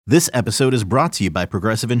This episode is brought to you by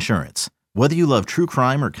Progressive Insurance. Whether you love true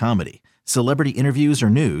crime or comedy, celebrity interviews or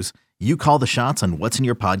news, you call the shots on what's in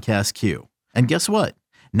your podcast queue. And guess what?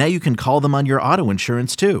 Now you can call them on your auto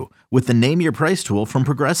insurance too with the Name Your Price tool from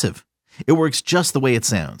Progressive. It works just the way it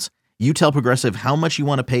sounds. You tell Progressive how much you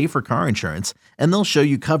want to pay for car insurance, and they'll show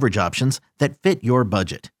you coverage options that fit your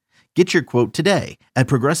budget. Get your quote today at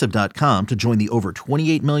Progressive.com to join the over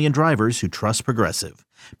 28 million drivers who trust Progressive.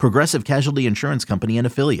 Progressive Casualty Insurance Company and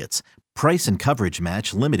Affiliates. Price and coverage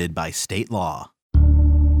match limited by state law.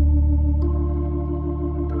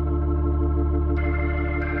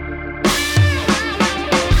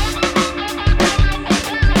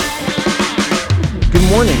 Good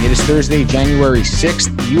morning. It is Thursday, January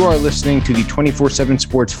 6th. You are listening to the 24/7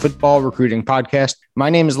 Sports Football Recruiting Podcast. My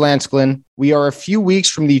name is Lance Glynn. We are a few weeks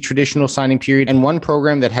from the traditional signing period, and one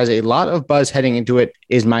program that has a lot of buzz heading into it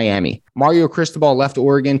is Miami. Mario Cristobal left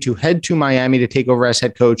Oregon to head to Miami to take over as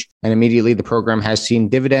head coach, and immediately the program has seen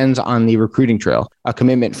dividends on the recruiting trail. A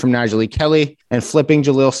commitment from Najee Kelly and flipping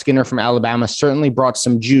Jaleel Skinner from Alabama certainly brought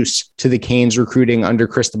some juice to the Canes recruiting under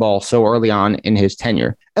Cristobal so early on in his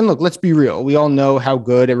tenure. And look, let's be real. We all know how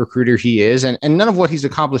good a recruiter he is, and none of what he's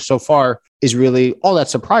accomplished so far is really all that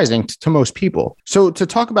surprising to most people. So to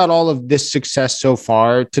talk about all of this success so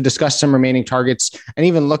far, to discuss some remaining targets, and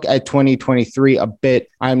even look at 2023 a bit,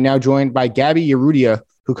 I'm now joined by Gabby Urrutia,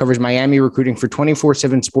 who covers Miami recruiting for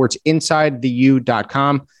 24/7 Sports inside the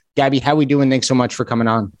U.com. Gabby, how we doing? Thanks so much for coming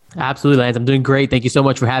on. Absolutely, Lance. I'm doing great. Thank you so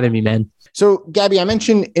much for having me, man. So, Gabby, I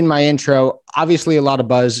mentioned in my intro, obviously a lot of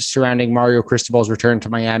buzz surrounding Mario Cristobal's return to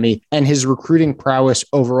Miami, and his recruiting prowess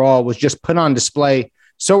overall was just put on display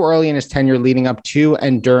so early in his tenure leading up to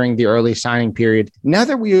and during the early signing period. Now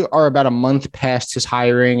that we are about a month past his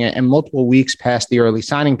hiring and multiple weeks past the early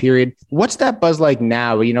signing period, what's that buzz like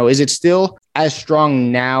now? You know, is it still as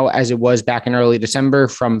strong now as it was back in early December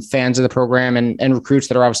from fans of the program and recruits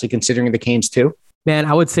that are obviously considering the Canes too? Man,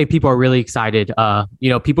 I would say people are really excited.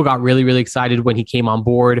 People got really, really excited when he came on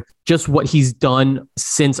board. Just what he's done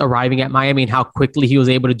since arriving at Miami and how quickly he was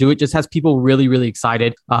able to do it just has people really, really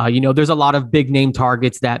excited. There's a lot of big name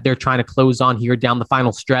targets that they're trying to close on here down the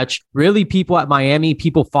final stretch. Really, people at Miami,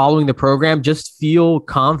 people following the program just feel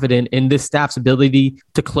confident in this staff's ability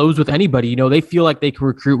to close with anybody. You know, they feel like they can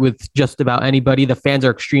recruit with just about anybody. The fans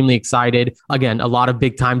are extremely excited. Again, a lot of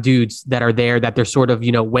big time dudes that are there that they're sort of,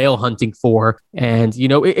 whale hunting for. And,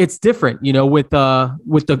 it's different, with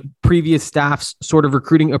the previous staff's sort of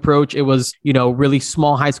recruiting approach. It was, really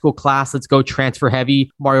small high school class. Let's go transfer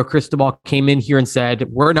heavy. Mario Cristobal came in here and said,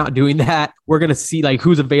 we're not doing that. We're going to see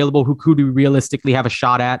who's available, who could we realistically have a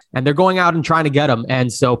shot at. And they're going out and trying to get them.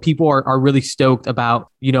 And so people are really stoked about,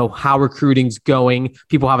 how recruiting's going.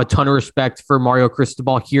 People have a ton of respect for Mario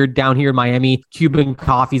Cristobal down here in Miami. Cuban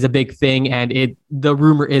coffee is a big thing. And the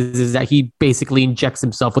rumor is that he basically injects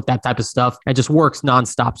himself with that type of stuff and just works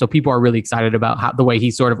nonstop. So people are really excited about the way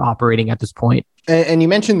he's sort of operating at this point. And you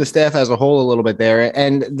mentioned the staff as a whole a little bit there.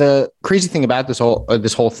 And the crazy thing about this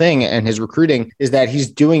whole thing and his recruiting is that he's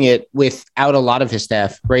doing it without a lot of his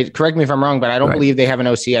staff, right? Correct me if I'm wrong, but I don't believe they have an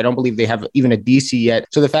OC. I don't believe they have even a DC yet.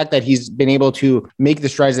 So the fact that he's been able to make the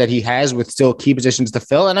strides that he has with still key positions to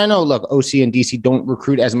fill. And I know, look, OC and DC don't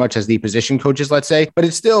recruit as much as the position coaches, let's say, but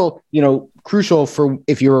it's still, crucial for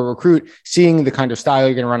if you're a recruit, seeing the kind of style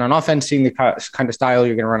you're going to run on offense, seeing the kind of style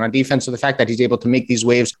you're going to run on defense. So the fact that he's able to make these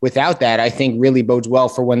waves without that, I think really bodes well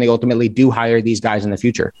for when they ultimately do hire these guys in the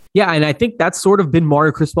future. Yeah, and I think that's sort of been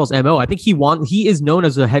Mario Cristobal's MO. I think he is known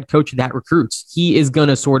as a head coach that recruits. He is going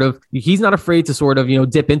to he's not afraid to sort of,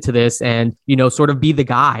 dip into this and, sort of be the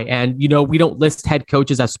guy. And, we don't list head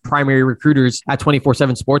coaches as primary recruiters at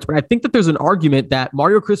 24/7 Sports, but I think that there's an argument that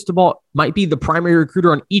Mario Cristobal might be the primary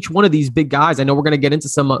recruiter on each one of these big guys. I know we're going to get into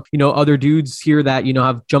some, other dudes here that,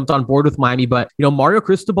 have jumped on board with Miami, but, Mario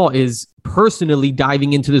Cristobal is personally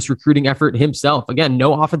diving into this recruiting effort himself. Again,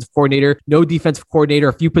 no offensive coordinator, no defensive coordinator,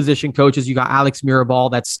 a few position coaches. You got Alex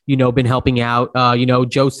Mirabal that's, been helping out.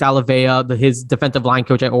 Joe Salavea, his defensive line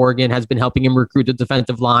coach at Oregon, has been helping him recruit the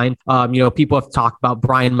defensive line. People have talked about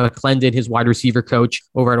Brian McClendon, his wide receiver coach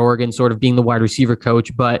over at Oregon, sort of being the wide receiver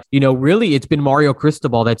coach. But, really, it's been Mario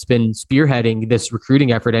Cristobal that's been spearheading this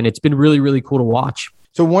recruiting effort, and it's been really, really cool to watch.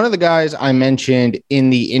 So one of the guys I mentioned in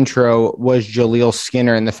the intro was Jaleel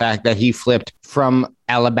Skinner and the fact that he flipped from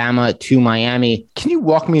Alabama to Miami. Can you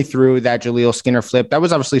walk me through that Jaleel Skinner flip? That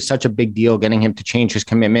was obviously such a big deal, getting him to change his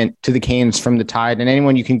commitment to the Canes from the Tide. And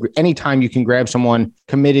anytime you can grab someone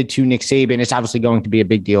committed to Nick Saban, it's obviously going to be a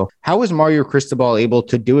big deal. How is Mario Cristobal able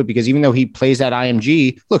to do it? Because even though he plays at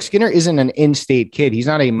IMG, look, Skinner isn't an in-state kid. He's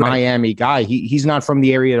not a Miami guy. He's not from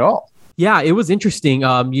the area at all. Yeah, it was interesting.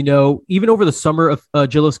 Even over the summer,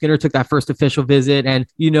 Jaleel Skinner took that first official visit, and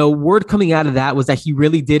word coming out of that was that he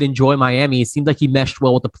really did enjoy Miami. It seemed like he meshed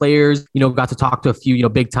well with the players. Got to talk to a few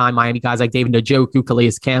big time Miami guys like David Njoku,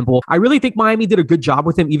 Calais Campbell. I really think Miami did a good job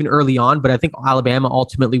with him even early on, but I think Alabama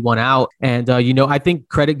ultimately won out. And I think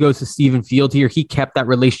credit goes to Stephen Field here. He kept that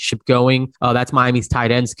relationship going. That's Miami's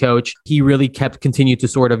tight ends coach. He really continued to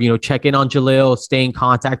sort of check in on Jaleel, stay in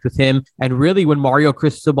contact with him, and really when Mario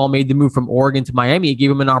Cristobal made the move from Oregon to Miami, it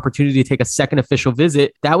gave him an opportunity to take a second official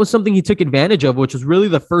visit. That was something he took advantage of, which was really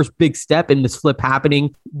the first big step in this flip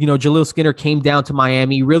happening. Jaleel Skinner came down to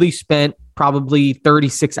Miami, really spent probably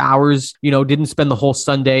 36 hours, didn't spend the whole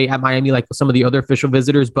Sunday at Miami like some of the other official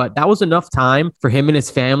visitors, but that was enough time for him and his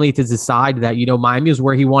family to decide that, Miami was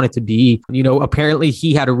where he wanted to be. Apparently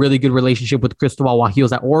he had a really good relationship with Cristobal while he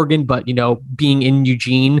was at Oregon, but, being in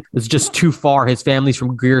Eugene was just too far. His family's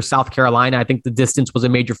from Greer, South Carolina. I think the distance was a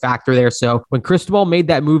major factor there. So when Cristobal made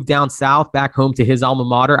that move down south back home to his alma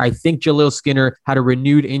mater, I think Jaleel Skinner had a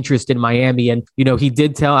renewed interest in Miami. And, he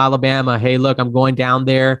did tell Alabama, hey, look, I'm going down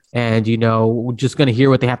there and, we're just going to hear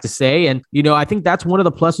what they have to say. And, I think that's one of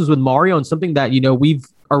the pluses with Mario, and something that, we've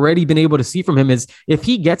already been able to see from him is if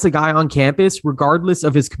he gets a guy on campus, regardless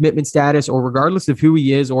of his commitment status or regardless of who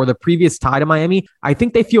he is or the previous tie to Miami, I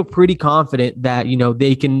think they feel pretty confident that,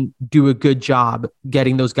 they can do a good job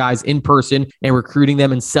getting those guys in person and recruiting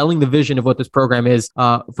them and selling the vision of what this program is.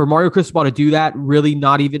 For Mario Cristobal to do that, really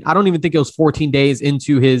I don't even think it was 14 days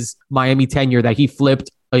into his Miami tenure that he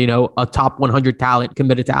flipped a top 100 talent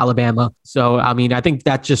committed to Alabama. So, I think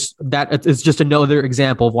that is just another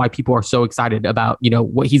example of why people are so excited about,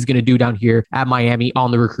 what he's going to do down here at Miami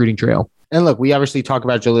on the recruiting trail. And look, we obviously talk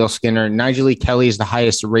about Jaleel Skinner. Nyjalik Kelly is the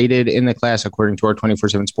highest rated in the class, according to our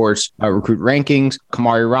 24/7 Sports recruit rankings.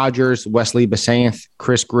 Kamari Rogers, Wesley Basanth,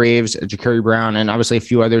 Chris Graves, Ja'Carri Brown, and obviously a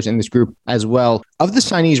few others in this group as well. Of the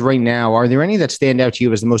signees right now, are there any that stand out to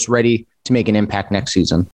you as the most ready to make an impact next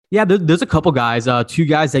season? Yeah, there's a couple guys, two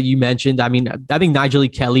guys that you mentioned. I think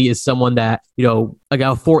Nyjalik Kelly is someone that, like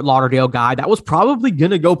a Fort Lauderdale guy that was probably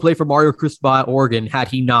going to go play for Mario Cristobal at Oregon had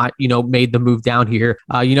he not, made the move down here.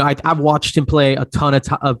 I've watched him play a ton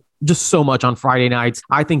of just so much on Friday nights.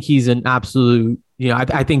 I think he's an absolute,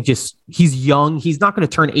 I think just he's young. He's not going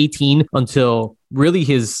to turn 18 until really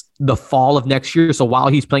the fall of next year. So while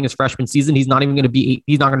he's playing his freshman season, he's not going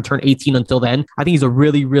to turn 18 until then. I think he's a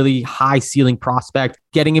really, really high ceiling prospect.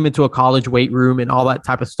 Getting him into a college weight room and all that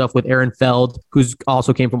type of stuff with Aaron Feld, who's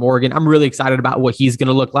also came from Oregon. I'm really excited about what he's going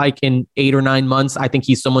to look like in 8 or 9 months. I think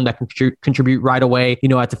he's someone that can contribute right away,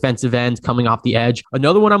 at defensive end coming off the edge.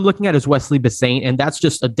 Another one I'm looking at is Wesley Basanth, and that's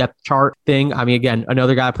just a depth chart thing. Again,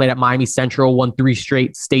 another guy played at Miami Central, won 3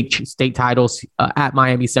 straight state titles at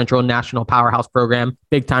Miami Central, national powerhouse program,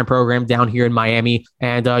 big time program down here in Miami.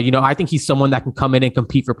 And, I think he's someone that can come in and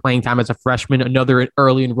compete for playing time as a freshman, another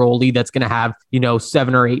early enrollee that's going to have,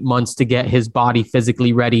 7 or 8 months to get his body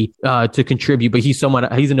physically ready to contribute. But he's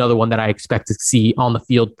another one that I expect to see on the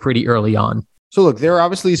field pretty early on. So look, there are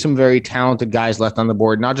obviously some very talented guys left on the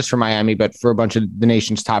board, not just for Miami, but for a bunch of the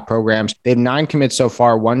nation's top programs. They have 9 commits so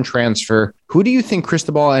far, 1 transfer. Who do you think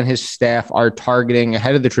Cristobal and his staff are targeting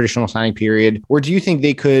ahead of the traditional signing period? Or do you think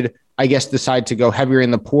they could, decide to go heavier in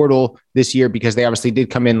the portal this year because they obviously did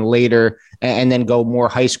come in later and then go more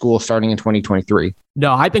high school starting in 2023?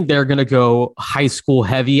 No, I think they're going to go high school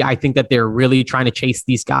heavy. I think that they're really trying to chase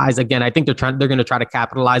these guys. Again, I think they're going to try to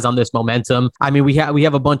capitalize on this momentum. We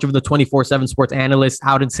have a bunch of the 24/7 Sports analysts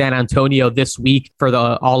out in San Antonio this week for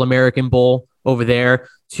the All-American Bowl over there.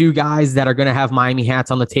 2 guys that are going to have Miami hats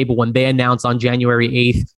on the table when they announce on January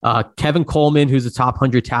 8th. Kevin Coleman, who's a top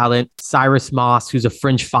 100 talent. Cyrus Moss, who's a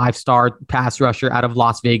fringe 5-star pass rusher out of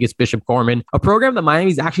Las Vegas, Bishop Gorman, a program that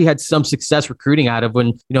Miami's actually had some success recruiting out of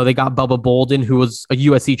when, they got Bubba Bolden, who was a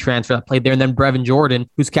USC transfer that played there, and then Brevin Jordan,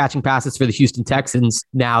 who's catching passes for the Houston Texans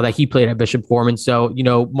now that he played at Bishop Gorman. So,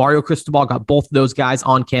 Mario Cristobal got both of those guys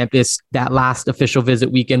on campus that last official visit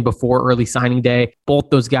weekend before early signing day.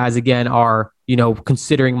 Both those guys, again, are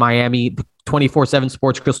considering Miami. 24/7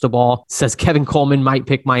 Sports crystal ball says Kevin Coleman might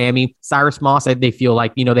pick Miami. Cyrus Moss, they feel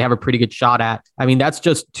like, they have a pretty good shot at. That's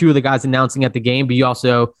just 2 of the guys announcing at the game, but you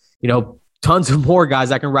also, tons of more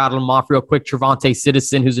guys. I can rattle them off real quick. Trevante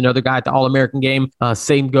Citizen, who's another guy at the All-American game.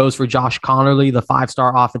 Same goes for Josh Connerly, the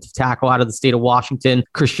 5-star offensive tackle out of the state of Washington.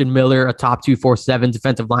 Christian Miller, a top 247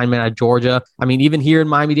 defensive lineman out of Georgia. Even here in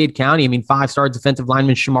Miami-Dade County, 5-star defensive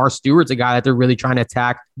lineman Shamar Stewart's a guy that they're really trying to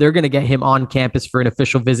attack. They're going to get him on campus for an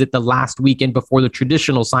official visit the last weekend before the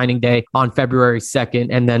traditional signing day on February 2nd.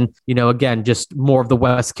 And then, again, just more of the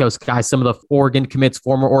West Coast guys. Some of the Oregon commits,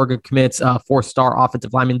 former Oregon commits, 4-star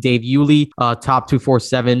offensive lineman Dave Yulee, top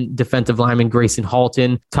 247 defensive lineman Grayson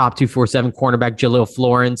Halton, top 247 cornerback Jaleel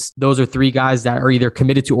Florence. Those are three guys that are either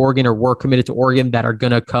committed to Oregon or were committed to Oregon that are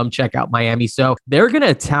going to come check out Miami. So they're going to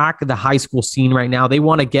attack the high school scene right now. They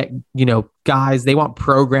want to get, guys, they want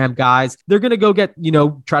program guys. They're going to go get,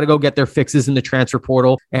 try to go get their fixes in the transfer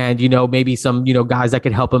portal and, maybe some, guys that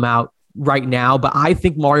could help them out right now. But I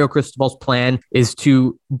think Mario Cristobal's plan is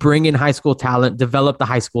to bring in high school talent, develop the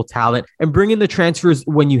high school talent, and bring in the transfers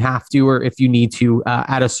when you have to or if you need to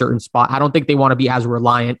at a certain spot. I don't think they want to be as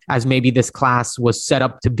reliant as maybe this class was set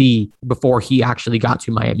up to be before he actually got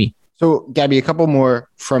to Miami. So, Gabby, a couple more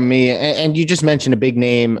from me. And you just mentioned a big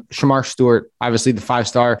name, Shemar Stewart, obviously the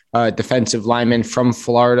 5-star defensive lineman from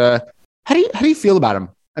Florida. How do you feel about him?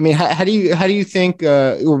 I mean, how do you think,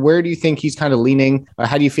 or where do you think he's kind of leaning?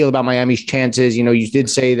 How do you feel about Miami's chances? You did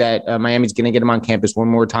say that Miami's going to get him on campus one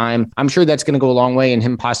more time. I'm sure that's going to go a long way in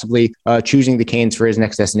him possibly choosing the Canes for his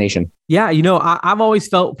next destination. Yeah, I've always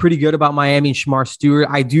felt pretty good about Miami and Shemar Stewart.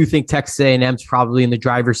 I do think Texas A&M's probably in the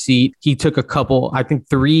driver's seat. He took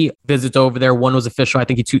 3 visits over there. One was official. I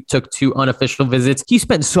think he took 2 unofficial visits. He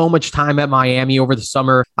spent so much time at Miami over the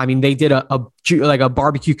summer. I mean, they did a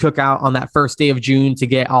barbecue cookout on that first day of June to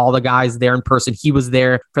get all the guys there in person. He was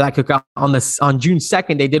there for that cookout on June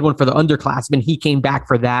 2nd. They did one for the underclassmen. He came back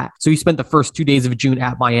for that. So he spent the first 2 days of June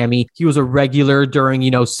at Miami. He was a regular during,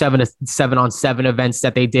 7-on-7 events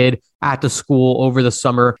that they did at the school over the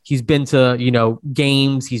summer. He's been to,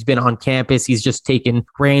 games. He's been on campus. He's just taken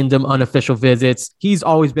random unofficial visits. He's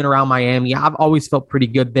always been around Miami. I've always felt pretty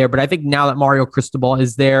good there. But I think now that Mario Cristobal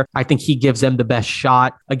is there, I think he gives them the best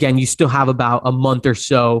shot. Again, you still have about a month or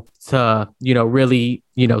so to, really,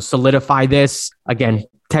 solidify this. Again,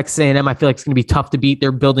 Texas A&M, I feel like it's going to be tough to beat.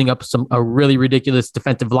 They're building up a really ridiculous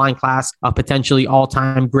defensive line class, a potentially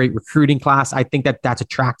all-time great recruiting class. I think that's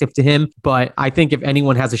attractive to him. But I think if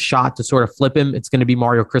anyone has a shot to sort of flip him, it's going to be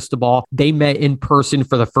Mario Cristobal. They met in person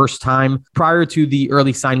for the first time prior to the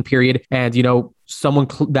early sign period. And, someone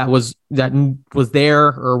that was there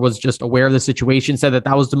or was just aware of the situation said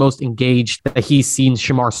that was the most engaged that he's seen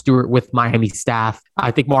Shemar Stewart with Miami staff.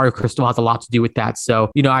 I think Mario Cristobal has a lot to do with that.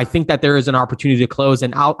 So, I think that there is an opportunity to close,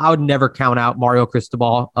 and I would never count out Mario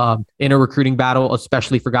Cristobal in a recruiting battle,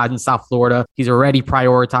 especially for guys in South Florida. He's already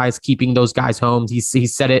prioritized keeping those guys home.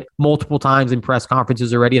 He's said it multiple times in press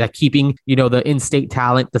conferences already that keeping, the in-state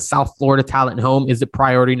talent, the South Florida talent home is the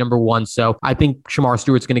priority number one. So I think Shemar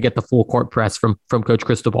Stewart's going to get the full court press from Coach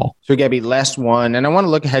Cristobal. So Gabby, last one, and I want to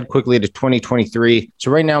look ahead quickly to 2023. So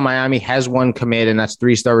right now, Miami has one commit, and that's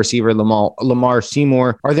 3-star receiver Lamar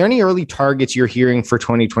Seymour. Are there any early targets you're hearing for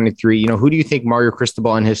 2023? Who do you think Mario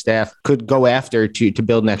Cristobal and his staff could go after to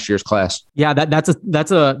build next year's class? Yeah, that's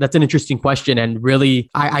an interesting question, and really,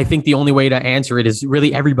 I think the only way to answer it is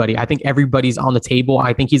really everybody. I think everybody's on the table.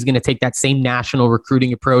 I think he's going to take that same national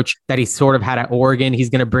recruiting approach that he sort of had at Oregon. He's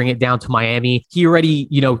going to bring it down to Miami. He already,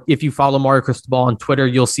 if you follow Mario Cristobal on Twitter,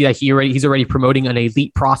 you'll see that he's already promoting an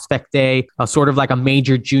elite prospect day, sort of like a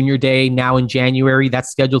major junior day now in January. That's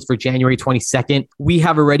scheduled for January 22nd. We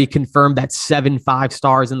have already confirmed that 7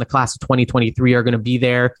 5-stars in the class of 2023 are going to be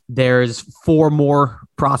there. There's 4 more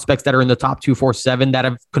prospects that are in the top 247 that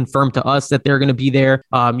have confirmed to us that they're going to be there.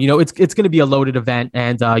 It's going to be a loaded event,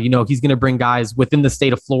 and he's going to bring guys within the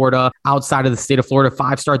state of Florida, outside of the state of Florida.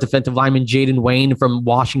 5-star defensive lineman Jaden Wayne from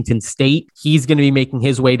Washington State. He's going to be making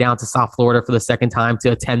his way down to South Florida for the second time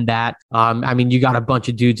to attend that. You got a bunch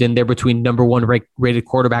of dudes in there between number 1 rated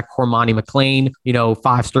quarterback Cormani McLean,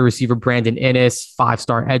 5-star receiver Brandon Ennis,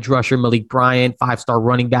 5-star edge rusher Malik Bryant, 5-star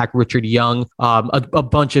running back Richard Young, a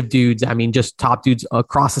bunch of dudes. Just top dudes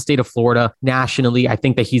across the state of Florida. Nationally, I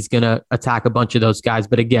think that he's going to attack a bunch of those guys.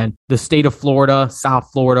 But again, the state of Florida, South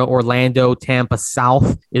Florida, Orlando, Tampa,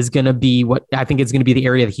 South is going to be what I think is going to be the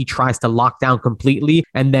area that he tries to lock down completely.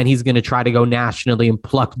 And then he's going to try to go nationally and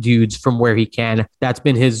pluck dudes from where he can. That's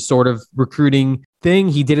been his sort of recruiting thing.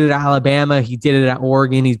 He did it at Alabama. He did it at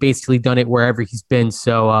Oregon. He's basically done it wherever he's been.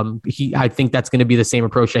 So I think that's going to be the same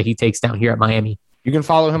approach that he takes down here at Miami. You can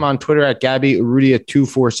follow him on Twitter at Gabby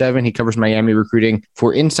Urrutia247. He covers Miami recruiting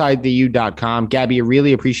for InsideTheU.com. Gabby, I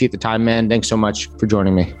really appreciate the time, man. Thanks so much for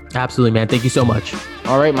joining me. Absolutely, man. Thank you so much.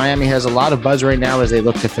 All right, Miami has a lot of buzz right now as they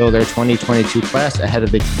look to fill their 2022 class ahead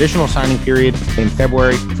of the traditional signing period in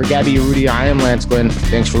February. For Gabby Urrutia, I am Lance Glynn.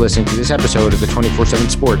 Thanks for listening to this episode of the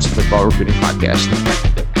 24/7 Sports Football Recruiting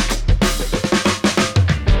Podcast.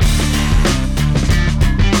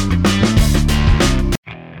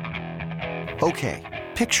 Okay,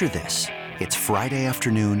 picture this. It's Friday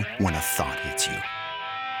afternoon when a thought hits you.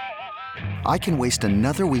 I can waste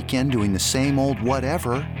another weekend doing the same old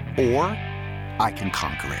whatever, or I can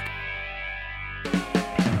conquer it.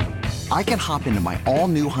 I can hop into my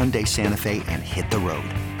all-new Hyundai Santa Fe and hit the road.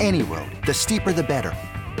 Any road. The steeper, the better.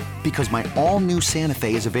 Because my all-new Santa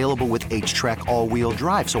Fe is available with H-Track all-wheel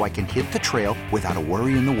drive, so I can hit the trail without a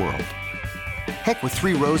worry in the world. Heck, with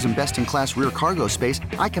 3 rows and best-in-class rear cargo space,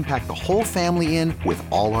 I can pack the whole family in with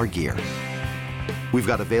all our gear. We've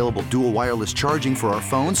got available dual wireless charging for our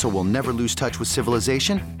phones, so we'll never lose touch with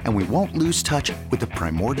civilization, and we won't lose touch with the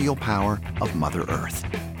primordial power of Mother Earth.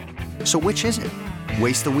 So which is it?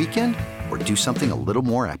 Waste the weekend or do something a little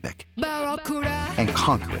more epic? And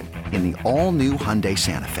conquer it in the all-new Hyundai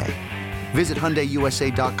Santa Fe. Visit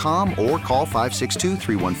HyundaiUSA.com or call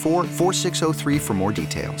 562-314-4603 for more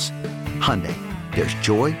details. Hyundai, there's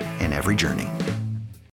joy in every journey.